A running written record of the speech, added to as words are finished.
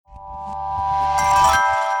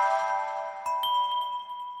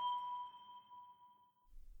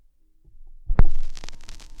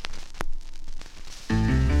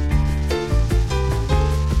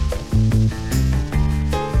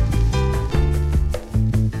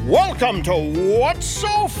Welcome to What's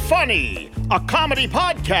So Funny, a comedy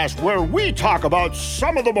podcast where we talk about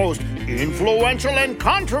some of the most influential and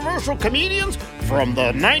controversial comedians from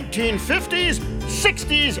the 1950s,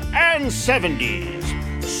 60s, and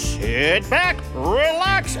 70s. Sit back,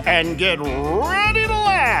 relax, and get ready to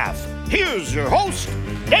laugh. Here's your host,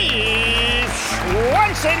 Dave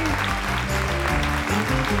Schwensen.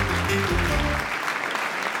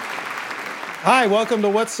 Hi, welcome to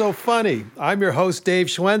What's So Funny. I'm your host, Dave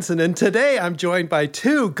Schwensen, and today I'm joined by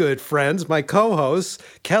two good friends, my co-hosts,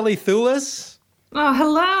 Kelly Thulis. Oh,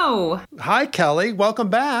 hello. Hi, Kelly. Welcome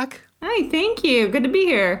back. Hi, thank you. Good to be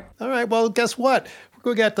here. All right, well, guess what?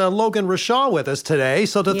 We got Logan Rashaw with us today,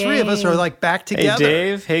 so the three of us are like back together. Hey,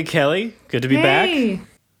 Dave. Hey, Kelly. Good to be back.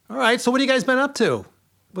 All right, so what have you guys been up to?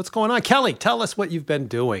 What's going on? Kelly, tell us what you've been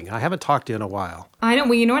doing. I haven't talked to you in a while. I don't.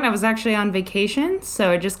 Well, you know what? I was actually on vacation,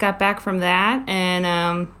 so I just got back from that,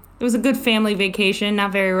 and it was a good family vacation.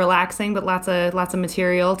 Not very relaxing, but lots of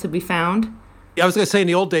material to be found. I was going to say, in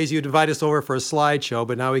the old days, you'd invite us over for a slideshow,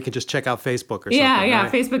 but now we can just check out Facebook or something. Yeah, right?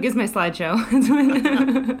 Facebook is my slideshow.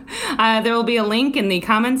 There will be a link in the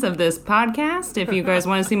comments of this podcast if you guys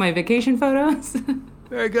want to see my vacation photos.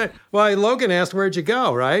 Very good. Well, Logan asked, where'd you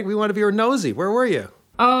go, right? We want to be nosy. Where were you?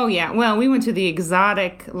 Oh, yeah. Well, we went to the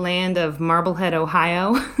exotic land of Marblehead,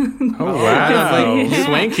 Ohio. Oh, wow.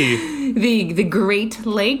 Swanky. The Great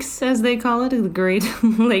Lakes, as they call it, the Great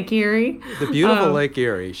Lake Erie. The beautiful Lake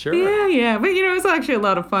Erie, sure. Yeah. But, it was actually a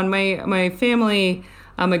lot of fun. My family,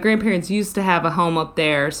 my grandparents used to have a home up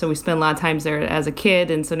there, so we spent a lot of times there as a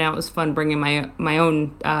kid, and so now it was fun bringing my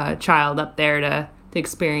own child up there to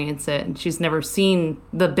experience it. And she's never seen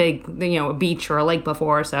the big, a beach or a lake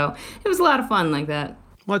before, so it was a lot of fun like that.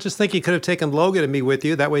 Well, just think you could have taken Logan and me with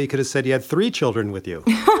you. That way you could have said you had 3 children with you.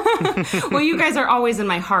 Well, you guys are always in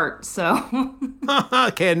my heart, so.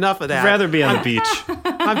 Okay, enough of that. I'd rather be on the beach.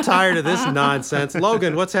 I'm tired of this nonsense.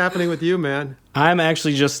 Logan, what's happening with you, man? I'm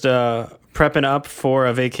actually just prepping up for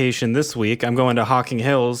a vacation this week. I'm going to Hocking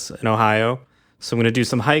Hills in Ohio. So I'm going to do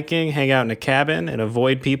some hiking, hang out in a cabin, and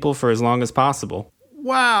avoid people for as long as possible.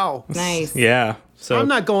 Wow. Nice. Yeah. So I'm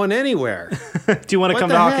not going anywhere. Do you want to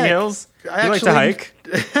come to Hocking Hills? You like to hike?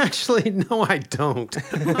 Actually, no, I don't.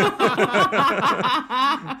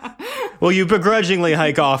 Well, you begrudgingly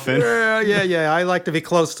hike often. Yeah. I like to be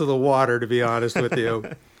close to the water, to be honest with you.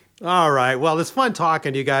 All right. Well, it's fun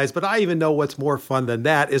talking to you guys, but I even know what's more fun than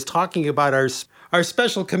that is talking about our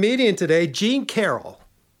special comedian today, Jean Carroll.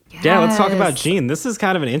 Yes. Yeah, let's talk about Jean. This is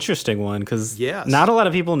kind of an interesting one because not a lot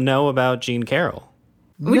of people know about Jean Carroll.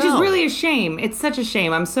 Which is really a shame. It's such a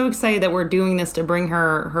shame. I'm so excited that we're doing this to bring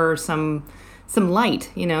her some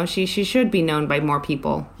light. She should be known by more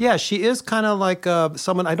people. Yeah, she is kind of like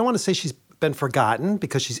someone, I don't want to say she's been forgotten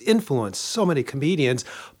because she's influenced so many comedians,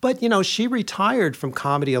 but, she retired from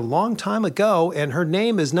comedy a long time ago, and her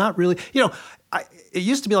name is not really, it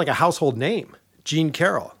used to be like a household name, Jean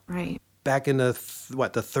Carroll. Right. Back in the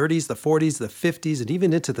 30s, the 40s, the 50s, and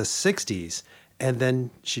even into the 60s. And then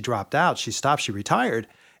she dropped out. She stopped. She retired.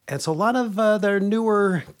 And so a lot of their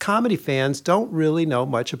newer comedy fans don't really know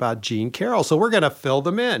much about Jean Carroll. So we're going to fill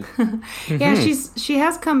them in. Yeah, she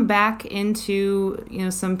has come back into,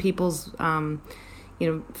 some people's,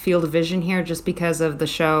 field of vision here just because of the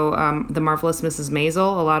show, The Marvelous Mrs.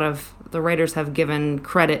 Maisel. A lot of the writers have given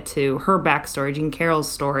credit to her backstory, Jean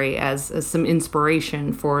Carroll's story, as some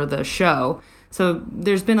inspiration for the show. So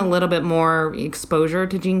there's been a little bit more exposure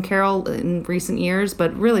to Jean Carroll in recent years,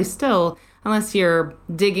 but really still, unless you're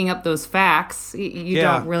digging up those facts, you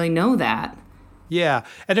don't really know that. Yeah,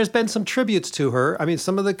 and there's been some tributes to her. I mean,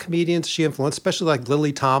 some of the comedians she influenced, especially like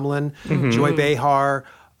Lily Tomlin, Joy Behar,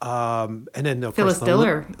 and then of Phyllis course,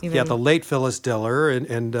 Diller. The late Phyllis Diller,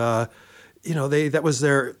 and that was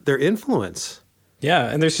their influence.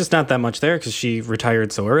 Yeah, and there's just not that much there because she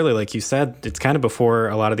retired so early. Like you said, it's kind of before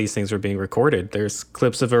a lot of these things were being recorded. There's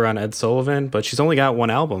clips of her on Ed Sullivan, but she's only got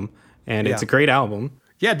one album, and it's a great album.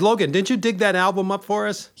 Yeah, Logan, didn't you dig that album up for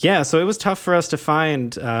us? Yeah, so it was tough for us to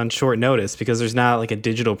find on short notice because there's not like a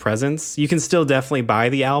digital presence. You can still definitely buy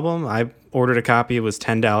the album. I ordered a copy. It was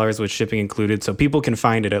 $10 with shipping included, so people can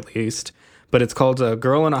find it at least. But it's called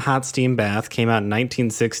Girl in a Hot Steam Bath, came out in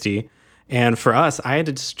 1960. And for us, I had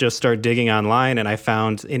to just start digging online, and I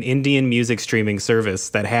found an Indian music streaming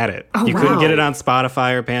service that had it. Oh, you couldn't get it on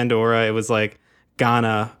Spotify or Pandora. It was like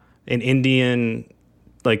Ghana, an Indian,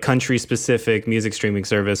 like country-specific music streaming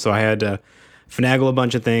service. So I had to finagle a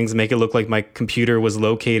bunch of things, make it look like my computer was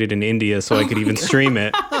located in India so I could even stream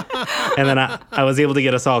it. And then I was able to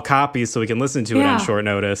get us all copies so we can listen to it on short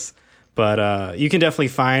notice. But you can definitely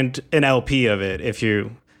find an LP of it if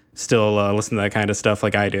you still listen to that kind of stuff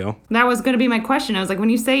like I do. That was going to be my question. I was like, when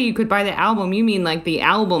you say you could buy the album, you mean like the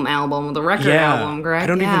album, the record album, correct? I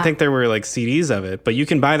don't even think there were like CDs of it, but you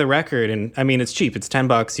can buy the record, and I mean, it's cheap. It's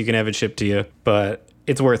 $10. You can have it shipped to you, but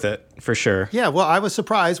it's worth it for sure. Yeah, well, I was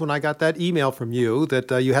surprised when I got that email from you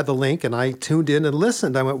that you had the link, and I tuned in and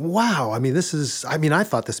listened. I went, wow, I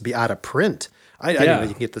thought this would be out of print. I didn't know you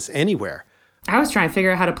can get this anywhere. I was trying to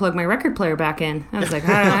figure out how to plug my record player back in. I was like,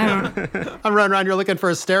 I don't. I'm running around here looking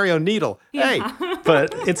for a stereo needle. Yeah. Hey.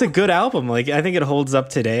 But it's a good album. Like, I think it holds up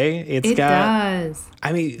today. It does.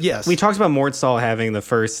 I mean, yes. We talked about Mort Sahl having the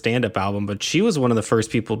first stand-up album, but she was one of the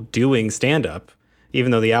first people doing stand-up.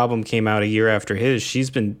 Even though the album came out a year after his, she's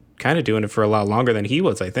been kind of doing it for a lot longer than he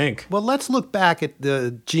was, I think. Well, let's look back at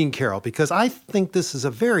Jean Carroll, because I think this is a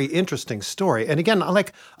very interesting story. And again,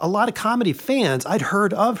 like a lot of comedy fans, I'd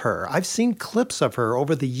heard of her. I've seen clips of her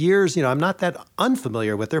over the years. I'm not that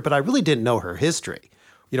unfamiliar with her, but I really didn't know her history,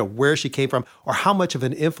 where she came from or how much of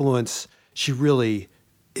an influence she really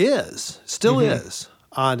still is.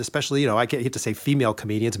 On especially, I hate to say female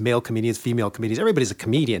comedians, male comedians, female comedians. Everybody's a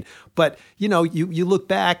comedian. But, you look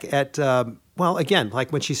back at, again,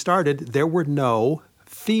 like when she started, there were no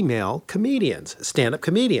female comedians, stand-up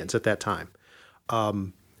comedians at that time.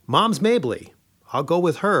 Moms Mabley, I'll go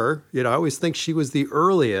with her. I always think she was the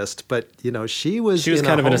earliest, but, she was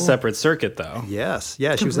kind of in a separate circuit, though. Yes.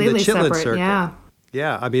 Yeah, she was in the Chitlin circuit. Yeah.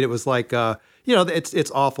 Yeah, I mean, it was like,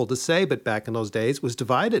 it's awful to say, but back in those days, it was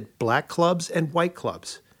divided, black clubs and white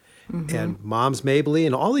clubs. Mm-hmm. And Moms Mabley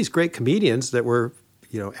and all these great comedians that were,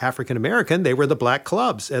 African-American, they were the black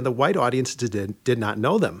clubs, and the white audience did not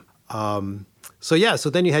know them. So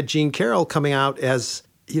then you had Jean Carroll coming out as,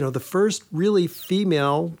 the first really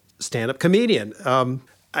female stand-up comedian.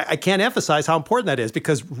 I can't emphasize how important that is,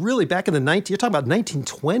 because really back in you're talking about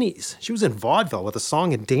 1920s. She was in vaudeville with a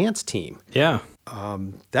song and dance team. Yeah.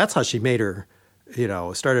 That's how she made her,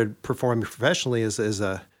 started performing professionally as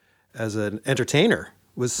an entertainer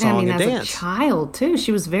with song and dance. As a child too.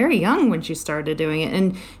 She was very young when she started doing it,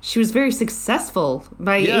 and she was very successful.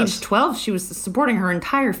 By age 12, she was supporting her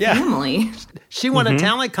entire family. Yeah. She won a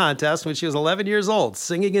talent contest when she was 11 years old,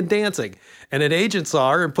 singing and dancing, and an agent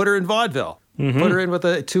saw her and put her in vaudeville. Mm-hmm. Put her in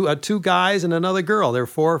with two guys and another girl. There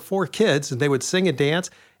were four kids, and they would sing and dance,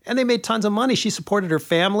 and they made tons of money. She supported her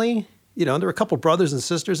family. There were a couple brothers and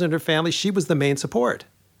sisters in her family. She was the main support.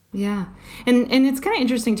 Yeah. And it's kind of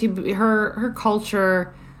interesting, too, her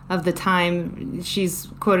culture of the time. She's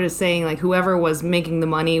quoted as saying, like, whoever was making the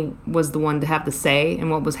money was the one to have the say in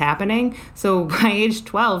what was happening. So by age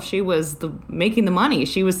 12, she was making the money.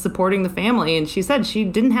 She was supporting the family. And she said she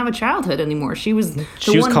didn't have a childhood anymore. She was the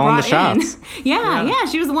one calling brought the shots. In. Yeah.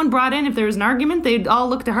 She was the one brought in. If there was an argument, they'd all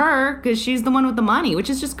look to her because she's the one with the money, which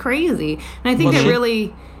is just crazy. And I think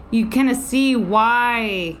really... You kind of see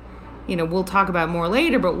why, we'll talk about more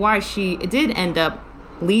later, but why she did end up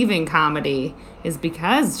leaving comedy is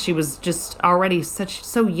because she was just already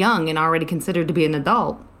so young and already considered to be an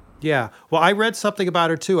adult. Yeah. Well, I read something about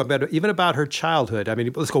her, too, even about her childhood. I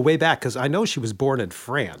mean, let's go way back, because I know she was born in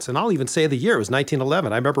France. And I'll even say the year. It was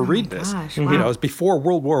 1911. I remember reading this. Wow. It was before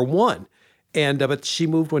World War I. And but she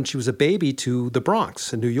moved when she was a baby to the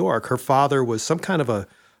Bronx in New York. Her father was some kind of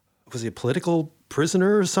was he a political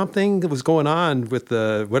prisoner or something that was going on with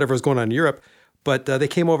whatever was going on in Europe. But they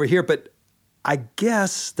came over here. But I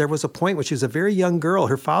guess there was a point when she was a very young girl.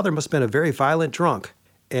 Her father must have been a very violent drunk,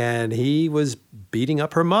 and he was beating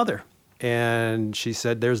up her mother. And she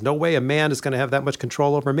said, there's no way a man is going to have that much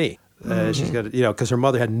control over me. She's got to, because her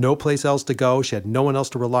mother had no place else to go. She had no one else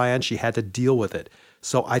to rely on. She had to deal with it.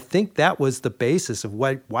 So I think that was the basis of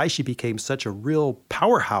why she became such a real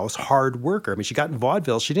powerhouse, hard worker. I mean, she got in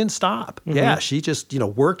vaudeville. She didn't stop. Mm-hmm. Yeah, she just,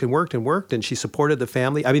 worked and worked and worked, and she supported the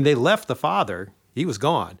family. I mean, they left the father. He was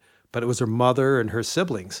gone. But it was her mother and her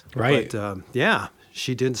siblings. Right. But,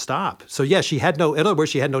 she didn't stop. So, yeah, in other words,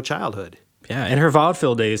 she had no childhood. Yeah, in her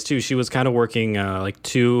vaudeville days, too, she was kind of working like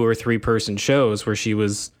 2 or 3 person shows where she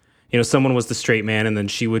was, someone was the straight man, and then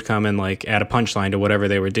she would come and like add a punchline to whatever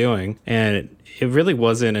they were doing. And it really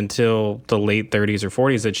wasn't until the late 30s or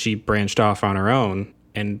 40s that she branched off on her own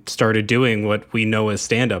and started doing what we know as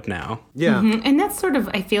stand-up now. Yeah. Mm-hmm. And that's sort of,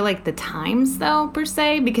 I feel like, the times, though, per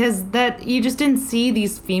se, because that you just didn't see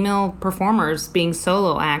these female performers being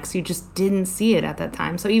solo acts. You just didn't see it at that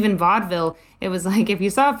time. So even vaudeville, it was like if you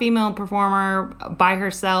saw a female performer by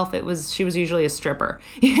herself, she was usually a stripper,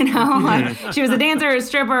 like she was a dancer, a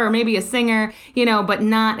stripper, or maybe a singer, but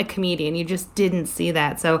not a comedian. You just didn't see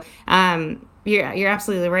that. So, You're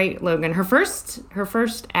absolutely right, Logan. Her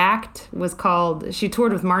first act was called, she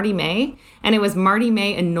toured with Marty May, and it was Marty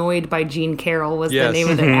May Annoyed by Jean Carroll was the name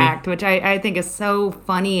of their act, which I think is so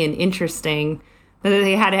funny and interesting that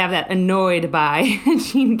they had to have that Annoyed by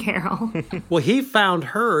Jean Carroll. Well, he found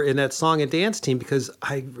her in that song and dance team because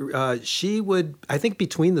she would, I think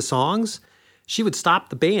between the songs, she would stop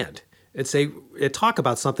the band and talk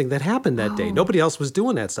about something that happened that day. Nobody else was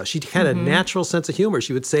doing that stuff. She had a natural sense of humor.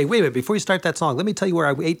 She would say, wait a minute, before you start that song, let me tell you where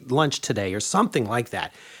I ate lunch today or something like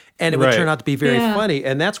that. And it would turn out to be very funny.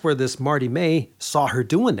 And that's where this Marty May saw her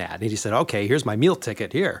doing that. And he said, okay, here's my meal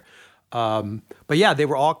ticket here. But yeah, they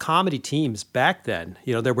were all comedy teams back then.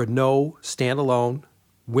 You know, there were no standalone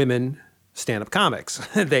women stand-up comics.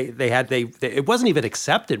 It wasn't even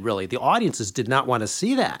accepted, really. The audiences did not want to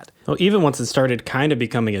see that. Well, even once it started kind of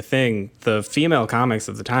becoming a thing, the female comics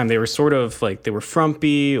at the time, they were sort of like, they were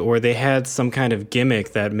frumpy or they had some kind of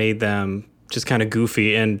gimmick that made them just kind of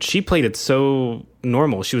goofy. And she played it so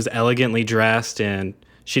normal. She was elegantly dressed and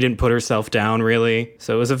she didn't put herself down, really.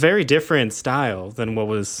 So it was a very different style than what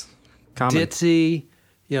was common. Ditzy,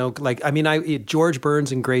 George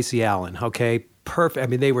Burns and Gracie Allen, okay? Perfect. I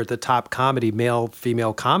mean, they were the top comedy,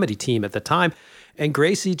 male-female comedy team at the time. And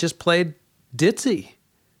Gracie just played ditzy.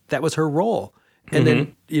 That was her role. And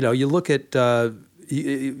then, you look at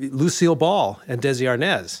Lucille Ball and Desi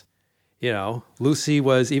Arnaz. You know, Lucy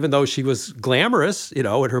was, even though she was glamorous, in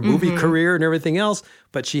her movie career and everything else,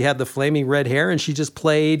 but she had the flaming red hair and she just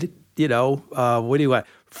played,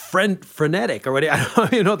 frenetic or what? I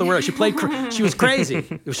don't even know the word. She played, she was crazy.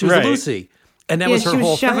 She was Lucy. And that was her whole thing. She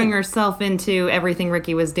was shoving herself into everything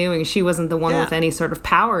Ricky was doing. She wasn't the one with any sort of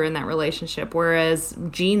power in that relationship. Whereas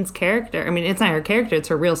Jean's character, I mean, it's not her character, it's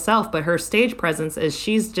her real self, but her stage presence is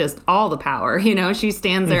she's just all the power. She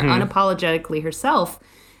stands there unapologetically herself.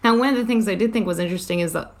 And one of the things I did think was interesting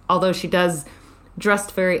is that although she does dress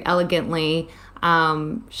very elegantly,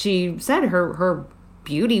 she said her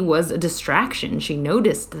beauty was a distraction. She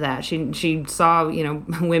noticed that. She saw,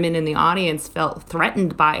 women in the audience felt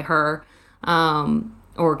threatened by her.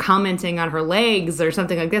 Or commenting on her legs or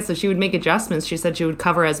something like this. So she would make adjustments. She said she would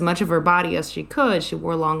cover as much of her body as she could. She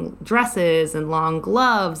wore long dresses and long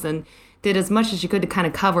gloves and did as much as she could to kind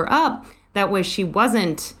of cover up. That way she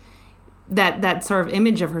wasn't, that sort of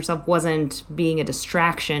image of herself wasn't being a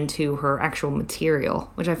distraction to her actual material,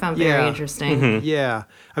 which I found very interesting. Yeah.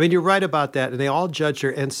 I mean, you're right about that. And they all judged her.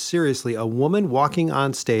 And seriously, a woman walking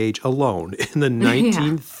on stage alone in the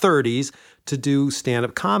 1930s to do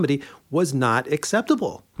stand-up comedy was not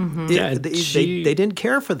acceptable. They didn't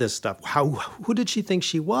care for this stuff. Who did she think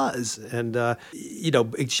she was? And,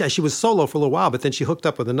 she was solo for a little while, but then she hooked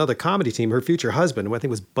up with another comedy team, her future husband, who I think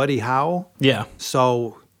was Buddy Howe. Yeah.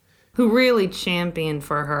 So... who really championed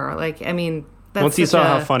for her. Once he saw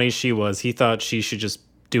how funny she was, he thought she should just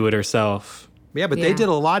do it herself. Yeah, but they did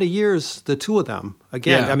a lot of years, the two of them.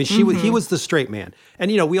 Again, I mean, he was the straight man.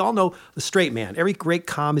 And, we all know the straight man. Every great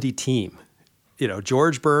comedy team.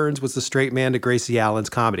 George Burns was the straight man to Gracie Allen's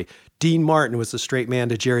comedy. Dean Martin was the straight man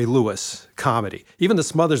to Jerry Lewis comedy. Even the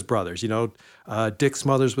Smothers Brothers, Dick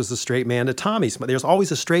Smothers was the straight man to Tommy Smothers. There's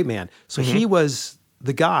always a straight man. So he was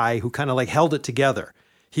the guy who kind of held it together.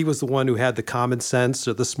 He was the one who had the common sense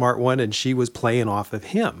or the smart one, and she was playing off of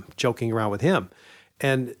him, joking around with him.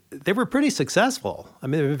 And they were pretty successful. I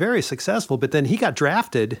mean, they were very successful, but then he got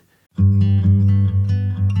drafted.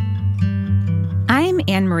 I'm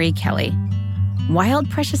Anne-Marie Kelly. Wild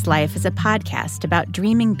Precious Life is a podcast about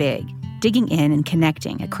dreaming big, digging in and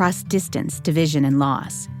connecting across distance, division, and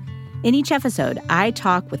loss. In each episode, I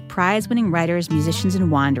talk with prize-winning writers, musicians,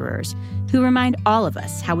 and wanderers who remind all of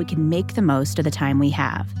us how we can make the most of the time we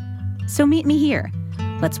have. So meet me here.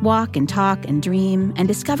 Let's walk and talk and dream and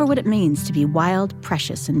discover what it means to be wild,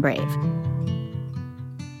 precious, and brave.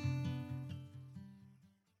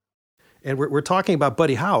 And we're talking about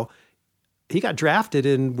Buddy Howe. He got drafted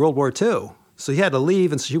in World War II. So he had to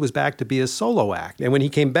leave, and so she was back to be a solo act. And when he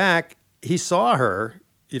came back, he saw her,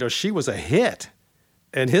 she was a hit.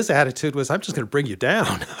 And his attitude was, I'm just going to bring you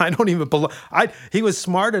down. I don't even belong. He was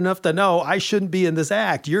smart enough to know I shouldn't be in this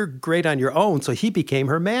act. You're great on your own. So he became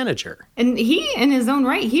her manager. And he, in his own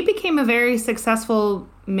right, he became a very successful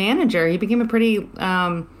manager. He became a pretty...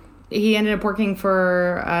 he ended up working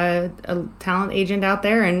for a talent agent out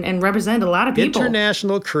there and represented a lot of people.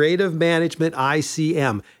 International Creative Management,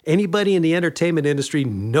 ICM. Anybody in the entertainment industry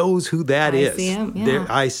knows who that is. ICM, yeah. They're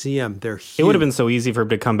ICM. They're huge. It would have been so easy for him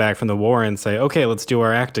to come back from the war and say, okay, let's do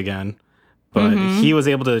our act again. But he was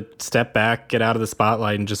able to step back, get out of the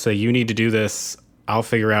spotlight, and just say, you need to do this I'll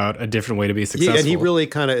figure out a different way to be successful. And he really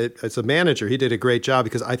kind of, as a manager, he did a great job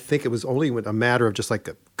because I think it was only a matter of just like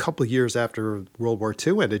a couple of years after World War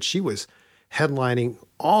II ended, she was headlining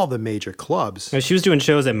all the major clubs. And she was doing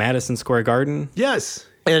shows at Madison Square Garden. Yes.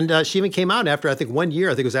 And she even came out after, I think 1 year,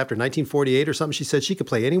 I think it was after 1948 or something. She said she could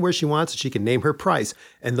play anywhere she wants and she can name her price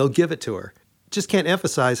and they'll give it to her. Just can't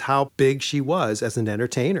emphasize how big she was as an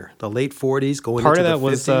entertainer. The late 40s, going Part into the 50s.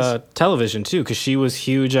 Part of that was television, too, because she was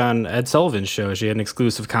huge on Ed Sullivan's show. She had an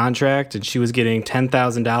exclusive contract, and she was getting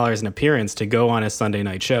 $10,000 an appearance to go on his Sunday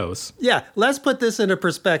night shows. Yeah, let's put this into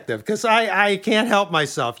perspective, because I can't help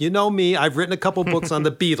myself. You know me, I've written a couple books on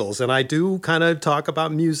the Beatles, and I do kind of talk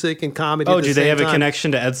about music and comedy. Oh, do they have a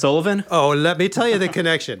connection to Ed Sullivan? Oh, let me tell you the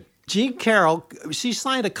connection. Jean Carroll, she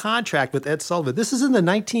signed a contract with Ed Sullivan. This is in the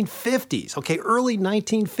 1950s, okay, early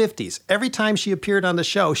 1950s. Every time she appeared on the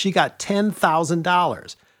show, she got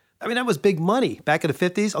 $10,000. I mean, that was big money back in the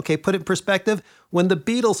 50s. Okay, put it in perspective. When the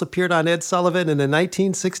Beatles appeared on Ed Sullivan in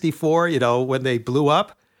 1964, when they blew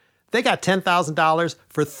up, they got $10,000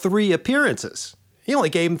 for 3 appearances. He only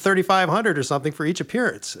gave them $3,500 or something for each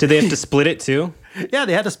appearance. Did they have to split it too? Yeah,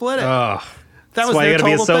 they had to split it. Oh, that was why you got to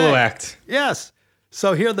be a solo thing. act. Yes.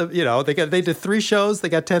 So here, they did 3 shows. They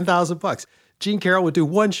got $10,000. Jean Carroll would do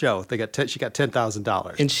 1 show. She got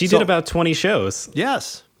 $10,000. And she did about 20 shows.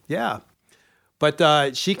 Yes. Yeah.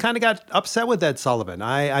 But she kind of got upset with Ed Sullivan.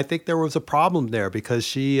 I think there was a problem there because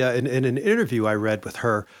she, in an interview I read with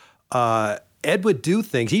her, Ed would do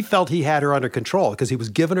things. He felt he had her under control because he was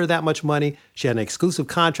giving her that much money. She had an exclusive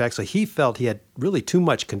contract, so he felt he had really too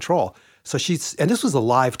much control. So and this was a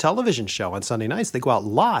live television show on Sunday nights. They go out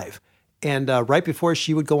live. And right before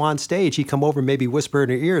she would go on stage, he'd come over and maybe whisper in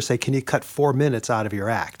her ear, say, "Can you cut 4 minutes out of your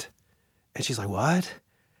act?" And she's like, "What?"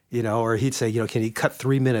 Or he'd say, "Can you cut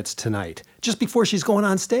 3 minutes tonight?" Just before she's going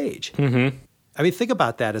on stage. Mm-hmm. I mean, think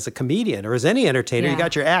about that as a comedian or as any entertainer. Yeah. You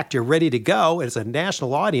got your act, you're ready to go. And it's a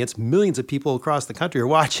national audience. Millions of people across the country are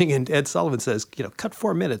watching. And Ed Sullivan says, cut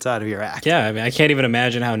 4 minutes out of your act. Yeah, I mean, I can't even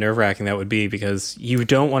imagine how nerve-wracking that would be because you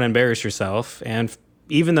don't want to embarrass yourself. And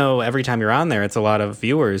even though every time you're on there, it's a lot of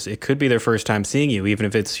viewers, it could be their first time seeing you, even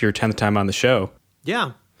if it's your 10th time on the show.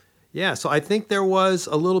 Yeah. Yeah, so I think there was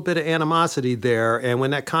a little bit of animosity there. And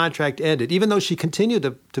when that contract ended, even though she continued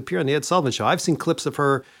to appear on the Ed Sullivan Show, I've seen clips of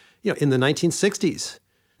her, in the 1960s,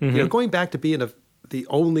 going back to being the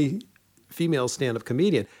only female stand-up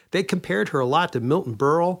comedian. They compared her a lot to Milton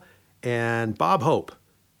Berle and Bob Hope.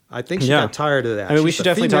 I think she got tired of that. I mean, we should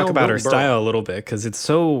definitely talk about her style a little bit because it's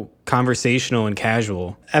so conversational and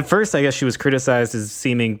casual. At first, I guess she was criticized as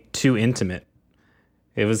seeming too intimate.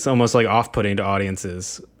 It was almost like off-putting to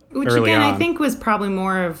audiences early on. I think was probably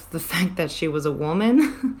more of the fact that she was a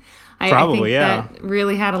woman. I think that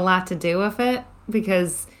really had a lot to do with it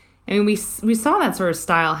because, I mean, we saw that sort of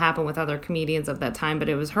style happen with other comedians of that time, but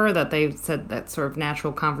it was her that they said that sort of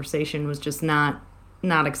natural conversation was just not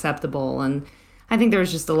acceptable. And I think there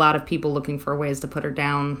was just a lot of people looking for ways to put her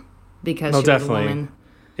down because she was a woman.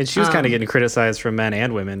 And she was kind of getting criticized from men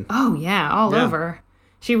and women. Oh, yeah, all over.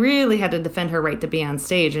 She really had to defend her right to be on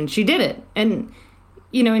stage, and she did it. And,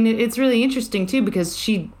 and it's really interesting, too, because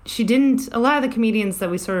she didn't... A lot of the comedians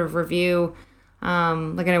that we sort of review... I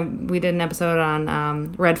know we did an episode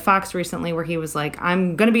on Red Fox recently where he was like,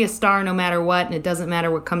 "I'm going to be a star no matter what, and it doesn't matter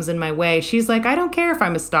what comes in my way." She's like, "I don't care if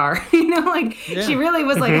I'm a star." She really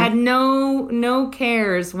was like, had no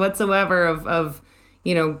cares whatsoever of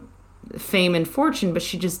fame and fortune, but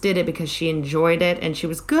she just did it because she enjoyed it and she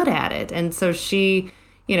was good at it. And so she's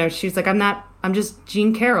like, I'm just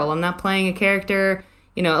Jean Carroll. I'm not playing a character.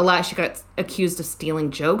 A lot, she got accused of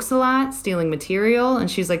stealing jokes a lot, stealing material.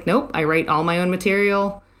 And she's like, "Nope, I write all my own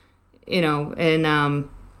material." And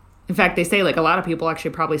in fact, they say like a lot of people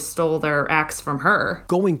actually probably stole their acts from her.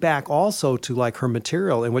 Going back also to like her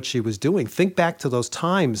material and what she was doing, think back to those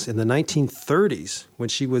times in the 1930s when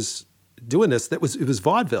she was doing this. It was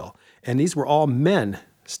vaudeville. And these were all men,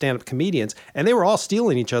 stand-up comedians, and they were all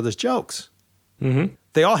stealing each other's jokes. Mm-hmm.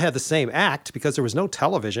 They all had the same act because there was no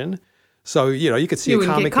television. So, you could see a comic. You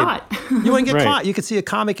wouldn't get caught. You wouldn't get caught. You could see a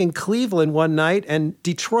comic in Cleveland one night and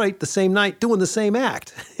Detroit the same night doing the same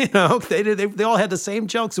act. They all had the same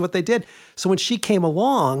jokes of what they did. So when she came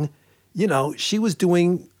along, she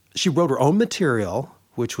wrote her own material,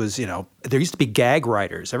 which was, there used to be gag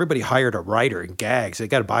writers. Everybody hired a writer in gags. They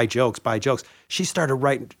got to buy jokes. She started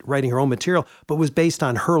writing her own material, but was based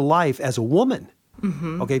on her life as a woman.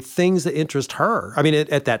 Mm-hmm. Okay, things that interest her. I mean,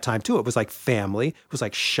 at that time, too, it was like family. It was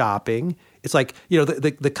like shopping. It's like,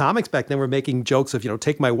 the comics back then were making jokes of,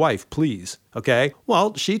 "Take my wife, please." Okay?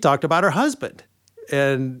 Well, she talked about her husband.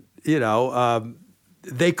 And,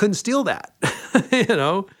 they couldn't steal that,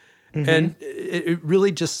 And it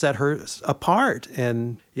really just set her apart.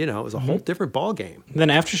 And, you know, it was a whole different ballgame. Then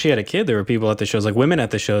after she had a kid, there were people at the shows, like women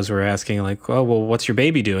at the shows were asking like, oh, well, what's your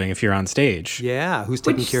baby doing if you're on stage? Yeah, who's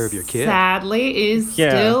taking care of your kid? Sadly is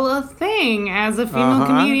still a thing as a female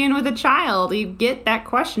comedian with a child. You get that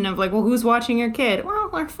question of like, well, who's watching your kid? Well,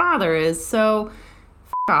 her father is, so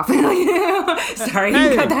off. Sorry,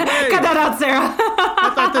 cut that out, Sarah.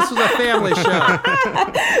 I thought this was a family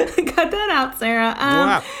show. Cut that out, Sarah.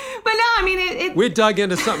 Wow. But no, I mean, we dug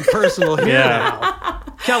into something personal here now.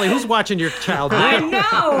 Kelly, who's watching your child? I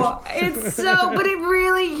know. It's so, but it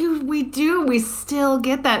really, we still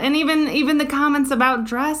get that. And even the comments about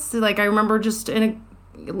dress, like I remember just in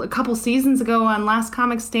a couple seasons ago on Last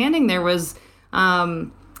Comic Standing, there was,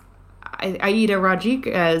 Aida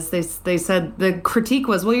Rodriguez, they said the critique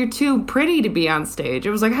was, well, you're too pretty to be on stage.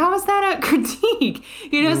 It was like, how is that a critique?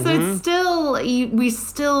 You know, so it's still, we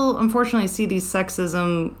still unfortunately see these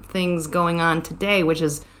sexism things going on today, which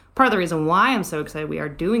is part of the reason why I'm so excited we are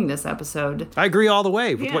doing this episode. I agree all the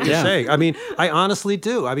way with what you're saying. I mean, I honestly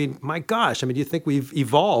do. I mean, my gosh, I mean, do you think we've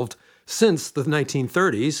evolved since the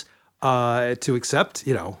 1930s to accept,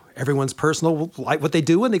 you know, everyone's personal, like what they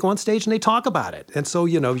do when they go on stage and they talk about it. And so,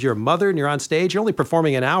 you know, you're a mother and you're on stage, you're only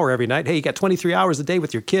performing an hour every night. Hey, you got 23 hours a day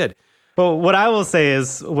with your kid. But what I will say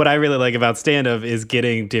is what I really like about stand-up is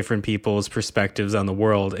getting different people's perspectives on the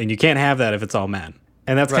world. And you can't have that if it's all men.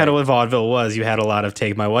 And that's kind of what vaudeville was. You had a lot of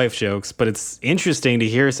take my wife jokes, but it's interesting to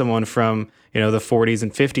hear someone from, you know, the 40s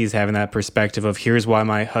and 50s having that perspective of here's why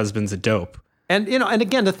my husband's a dope. And, you know, and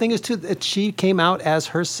again, the thing is, too, that she came out as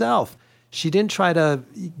herself. She didn't try to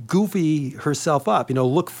goofy herself up, you know,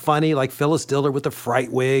 look funny like Phyllis Diller with the fright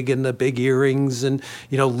wig and the big earrings and,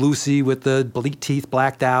 you know, Lucy with the teeth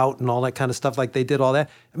blacked out and all that kind of stuff like they did all that.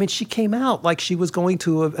 I mean, she came out like she was going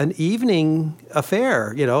to an evening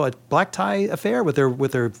affair, you know, a black tie affair with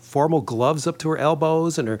her formal gloves up to her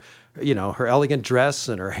elbows and her, you know, her elegant dress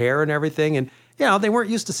and her hair and everything. And, you know, they weren't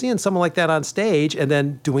used to seeing someone like that on stage and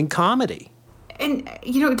then doing comedy. And,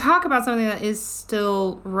 you know, talk about something that is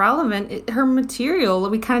still relevant. Her material,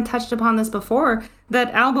 we kind of touched upon this before,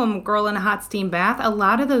 that album, Girl in a Hot Steam Bath, a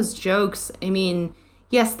lot of those jokes, I mean,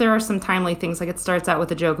 yes, there are some timely things. Like it starts out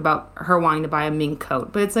with a joke about her wanting to buy a mink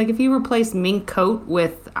coat. But it's like if you replace mink coat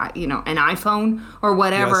with, you know, an iPhone or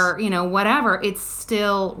whatever, you know, whatever, it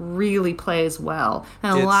still really plays well.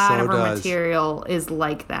 And a lot of her material is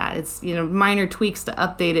like that. It's, you know, minor tweaks to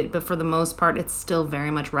update it, but for the most part, it's still very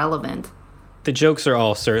much relevant. The jokes are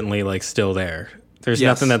all certainly like still there. There's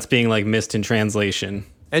nothing that's being like missed in translation.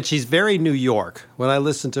 And she's very New York. When I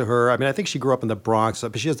listen to her, I mean, I think she grew up in the Bronx,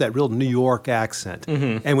 but she has that real New York accent.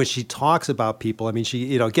 And when she talks about people, I mean, she,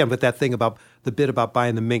 you know, again, with that thing about the bit about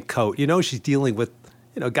buying the mink coat, you know, she's dealing with,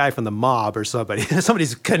 you know, a guy from the mob or somebody.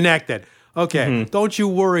 Somebody's connected. Okay, don't you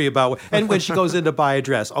worry about it. And when she goes in to buy a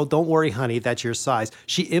dress, oh, don't worry, honey, that's your size.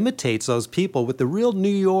 She imitates those people with the real New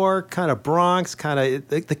York, kind of Bronx, kind of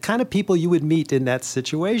the kind of people you would meet in that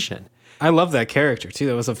situation. I love that character, too.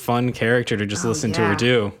 That was a fun character to just listen to her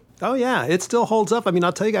do. Oh, yeah, it still holds up. I mean,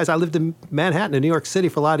 I'll tell you guys, I lived in Manhattan, in New York City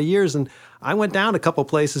for a lot of years, and I went down a couple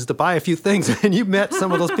places to buy a few things, and you met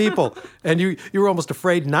some of those people, and you were almost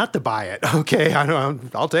afraid not to buy it. Okay,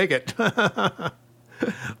 I'll take it.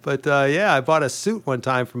 But, yeah, I bought a suit one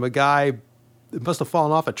time from a guy that must have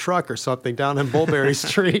fallen off a truck or something down in Mulberry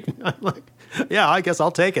Street. I'm like, yeah, I guess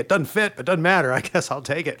I'll take it. Doesn't fit, but doesn't matter. I guess I'll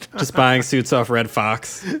take it. Just buying suits off Red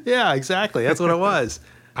Fox. Yeah, exactly. That's what it was.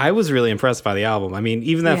 I was really impressed by the album. I mean,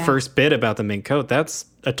 even that first bit about the mink coat, that's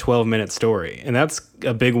a 12-minute story. And that's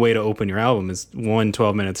a big way to open your album is one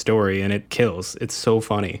 12-minute story, and it kills. It's so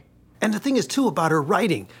funny. And the thing is, too, about her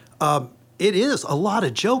writing, it is a lot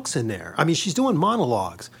of jokes in there. I mean, she's doing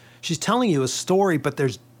monologues. She's telling you a story, but there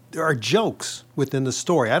are jokes within the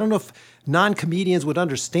story. I don't know if non-comedians would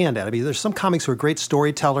understand that. I mean, there's some comics who are great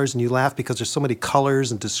storytellers, and you laugh because there's so many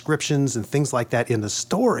colors and descriptions and things like that in the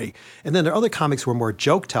story. And then there are other comics who are more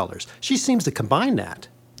joke tellers. She seems to combine that.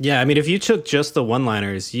 Yeah, I mean, if you took just the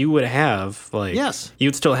one-liners, you would have, like... Yes.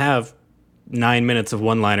 You'd still have 9 minutes of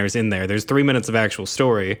one-liners in there. There's 3 minutes of actual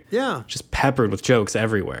story. Yeah. Just peppered with jokes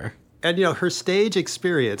everywhere. And, you know, her stage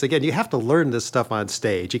experience, again, you have to learn this stuff on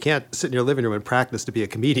stage. You can't sit in your living room and practice to be a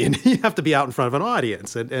comedian. You have to be out in front of an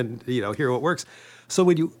audience and you know, hear what works. So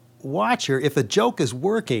when you watch her, if a joke is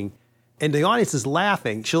working and the audience is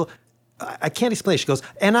laughing, I can't explain. She goes,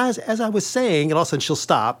 and as I was saying, and all of a sudden she'll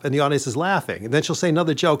stop and the audience is laughing. And then she'll say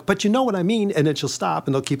another joke, but you know what I mean? And then she'll stop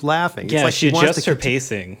and they'll keep laughing. Yeah, it's like she adjusts her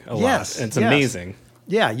pacing a lot. It's amazing.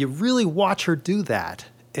 Yeah, you really watch her do that.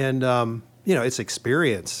 And, you know, it's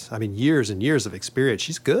experience. I mean, years and years of experience.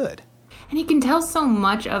 She's good. And you can tell so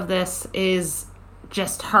much of this is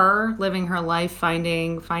just her living her life,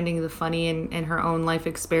 finding the funny in her own life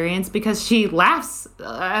experience, because she laughs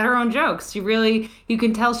at her own jokes. You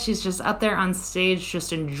can tell she's just up there on stage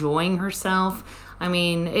just enjoying herself. I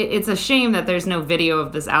mean, it's a shame that there's no video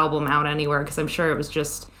of this album out anywhere, because I'm sure it was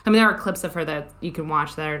just, there are clips of her that you can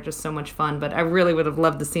watch that are just so much fun, but I really would have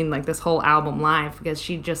loved to see like this whole album live, because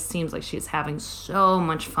she just seems like she's having so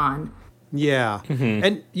much fun. Yeah. Mm-hmm.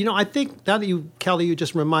 And, I think now that Kelly, you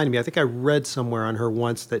just reminded me, I think I read somewhere on her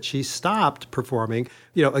once that she stopped performing,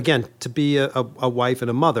 again, to be a wife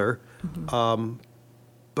and a mother. Mm-hmm.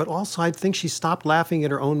 But also, I think she stopped laughing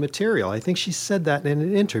at her own material. I think she said that in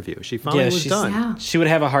an interview. She finally was done. Yeah. She would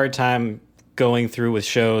have a hard time going through with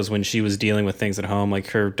shows when she was dealing with things at home. Like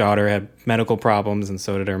her daughter had medical problems, and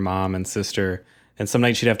so did her mom and sister. And some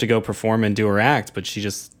nights she'd have to go perform and do her act, but she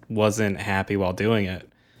just wasn't happy while doing it.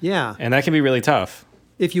 Yeah. And that can be really tough.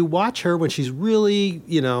 If you watch her when she's really,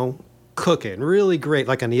 cooking, really great,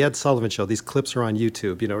 like on the Ed Sullivan Show, these clips are on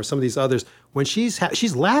YouTube, or some of these others, when she's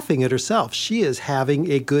laughing at herself, she is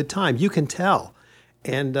having a good time. You can tell.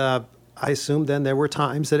 And I assume then there were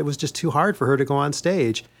times that it was just too hard for her to go on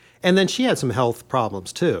stage. And then she had some health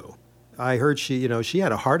problems, too. I heard she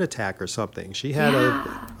had a heart attack or something. She had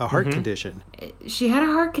a heart condition. She had a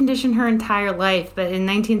heart condition her entire life, but in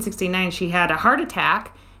 1969 she had a heart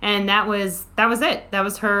attack. And that was it. That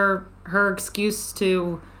was her excuse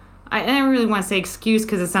to. I don't really want to say excuse,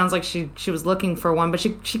 because it sounds like she was looking for one, but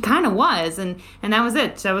she kind of was, and that was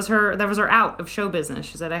it. That was her out of show business.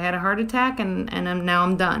 She said, I had a heart attack, and now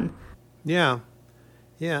I'm done. Yeah,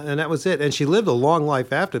 and that was it. And she lived a long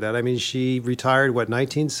life after that. I mean, she retired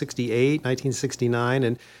 1968, 1969,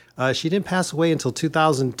 and she didn't pass away until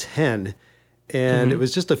 2010, and it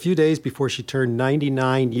was just a few days before she turned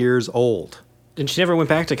 99 years old. And she never went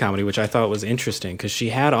back to comedy, which I thought was interesting, because she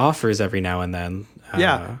had offers every now and then.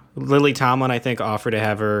 Yeah. Lily Tomlin, I think, offered to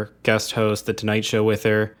have her guest host The Tonight Show with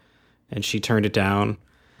her, and she turned it down.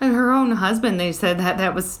 And her own husband, they said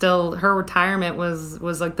that was still, her retirement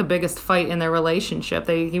was like the biggest fight in their relationship.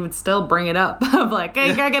 He would still bring it up of like, hey,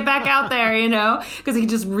 you gotta get back out there, because he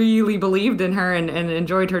just really believed in her and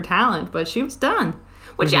enjoyed her talent. But she was done,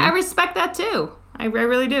 which I respect that too. I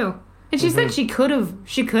really do. And she said she could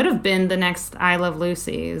have been the next I Love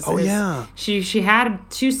Lucy. Yeah. She had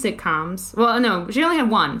 2 sitcoms. Well, no, she only had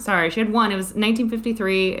one. Sorry, she had one. It was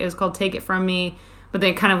 1953. It was called Take It From Me. But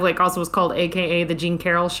they kind of like also was called AKA The Jean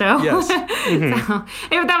Carroll Show. Yes. So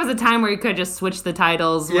that was a time where you could just switch the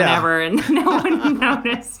titles whenever and no one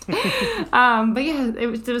noticed. But yeah,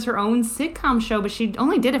 it was her own sitcom show, but she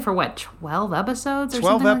only did it for 12 episodes or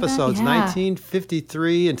 12 something episodes, like that? Yeah.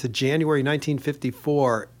 1953 into January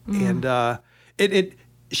 1954. And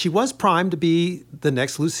she was primed to be the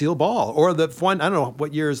next Lucille Ball, or the one, I don't know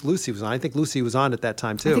what years Lucy was on. I think Lucy was on at that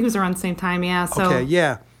time too. I think it was around the same time, yeah. So. Okay,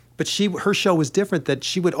 yeah. But her show was different, that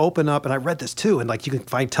she would open up, and I read this too, and like you can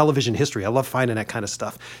find television history. I love finding that kind of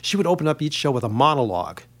stuff. She would open up each show with a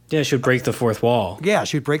monologue. Yeah, she would break the fourth wall. Yeah,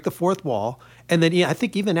 she would break the fourth wall. And then I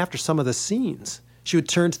think even after some of the scenes, she would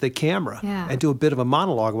turn to the camera and do a bit of a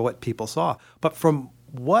monologue of what people saw. But from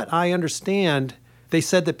what I understand, they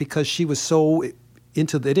said that because she was so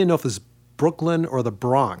into, they didn't know if it was Brooklyn or the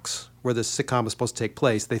Bronx where the sitcom was supposed to take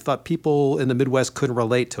place. They thought people in the Midwest couldn't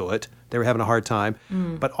relate to it. They were having a hard time.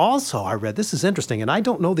 But also I read, this is interesting, and I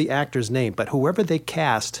don't know the actor's name, but whoever they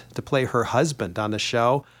cast to play her husband on the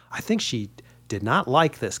show, I think she did not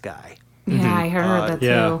like this guy. Yeah, I heard that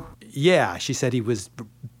too. Yeah, she said he was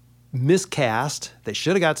miscast. They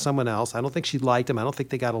should have got someone else. I don't think she liked him. I don't think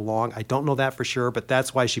they got along. I don't know that for sure, but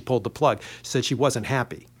that's why she pulled the plug. She said she wasn't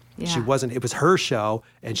happy. Yeah. She wasn't, it was her show,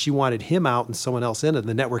 and she wanted him out and someone else in it. And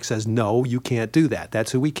the network says, no, you can't do that.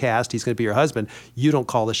 That's who we cast. He's going to be your husband. You don't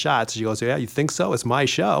call the shots. She goes, yeah, you think so? It's my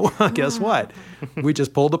show. Guess what? We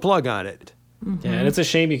just pulled the plug on it. Yeah, and it's a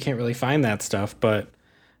shame you can't really find that stuff, but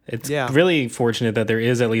it's really fortunate that there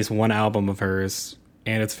is at least one album of hers,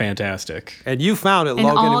 and it's fantastic. And you found it, And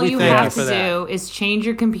Logan, all and we you thank you have for to that. do is change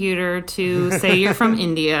your computer to say you're from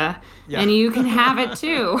India, and you can have it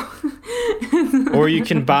too. Or you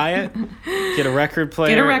can buy it, get a record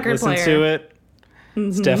player, listen to it.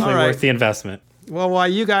 It's definitely worth the investment. Well, while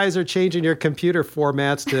you guys are changing your computer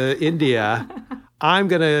formats to India, I'm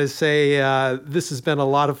going to say this has been a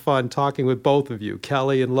lot of fun talking with both of you,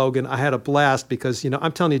 Kelly and Logan. I had a blast because,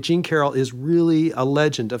 I'm telling you, Jean Carroll is really a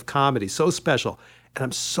legend of comedy, so special. And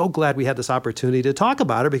I'm so glad we had this opportunity to talk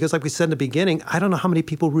about her because, like we said in the beginning, I don't know how many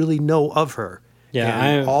people really know of her. Yeah,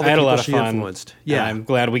 and all the I had a people lot of she fun. influenced. Yeah, I'm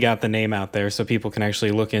glad we got the name out there so people can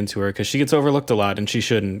actually look into her, because she gets overlooked a lot, and she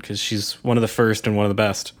shouldn't, because she's one of the first and one of the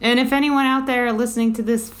best. And if anyone out there listening to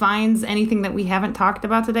this finds anything that we haven't talked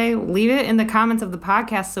about today, leave it in the comments of the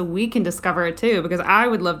podcast so we can discover it too, because I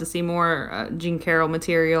would love to see more Jean Carroll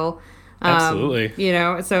material. Absolutely.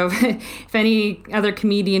 So if any other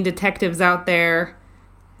comedian detectives out there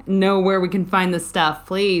know where we can find this stuff,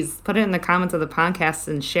 please put it in the comments of the podcast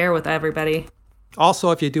and share with everybody.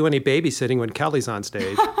 Also, if you do any babysitting when Kelly's on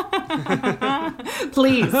stage.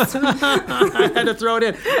 Please. I had to throw it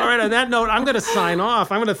in. All right, on that note, I'm going to sign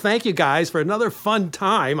off. I'm going to thank you guys for another fun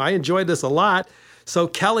time. I enjoyed this a lot. So,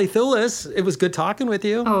 Kelly Thulis, it was good talking with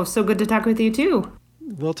you. Oh, so good to talk with you, too.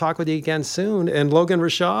 We'll talk with you again soon. And Logan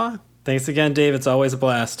Rashaw? Thanks again, Dave. It's always a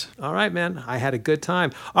blast. All right, man. I had a good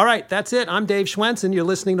time. All right, that's it. I'm Dave Schwensen. You're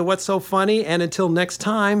listening to What's So Funny. And until next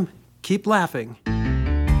time, keep laughing.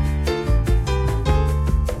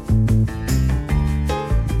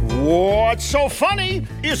 What's So Funny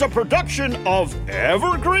is a production of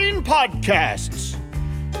Evergreen Podcasts.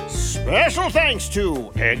 Special thanks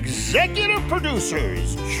to executive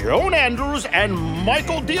producers Joan Andrews and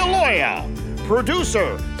Michael D'Aloia,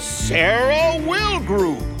 producer Sarah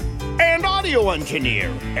Wilgroup, and audio engineer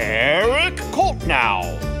Eric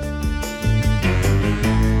Koltnow.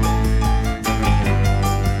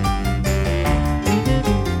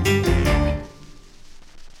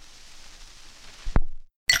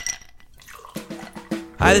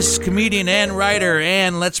 Hi, this is comedian and writer,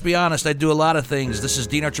 and let's be honest, I do a lot of things. This is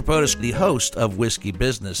Dino Tripodis, the host of Whiskey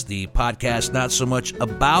Business, the podcast not so much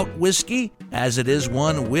about whiskey as it is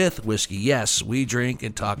one with whiskey. Yes, we drink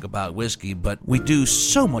and talk about whiskey, but we do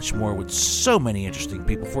so much more with so many interesting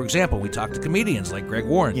people. For example, we talk to comedians like Greg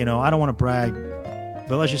Warren. You know, I don't want to brag,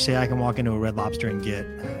 but let's just say I can walk into a Red Lobster and get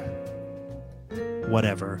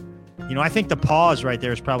whatever. You know, I think the pause right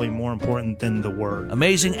there is probably more important than the word.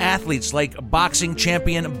 Amazing athletes like boxing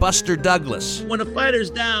champion Buster Douglas. When a fighter's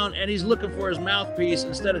down and he's looking for his mouthpiece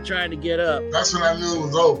instead of trying to get up. That's when I knew it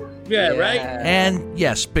was over. Yeah, right? And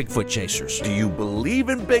yes, Bigfoot chasers. Do you believe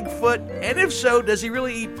in Bigfoot? And if so, does he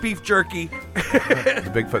really eat beef jerky?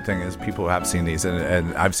 The Bigfoot thing is people have seen these,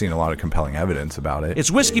 and I've seen a lot of compelling evidence about it.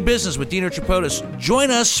 It's Whiskey Business with Dino Tripodis.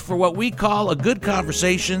 Join us for what we call a good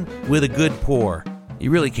conversation with a good pour. You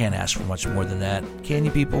really can't ask for much more than that, can you,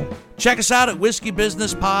 people? Check us out at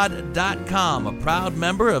whiskeybusinesspod.com, a proud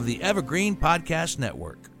member of the Evergreen Podcast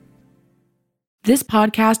Network. This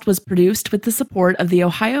podcast was produced with the support of the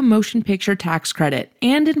Ohio Motion Picture Tax Credit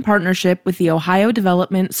and in partnership with the Ohio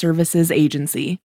Development Services Agency.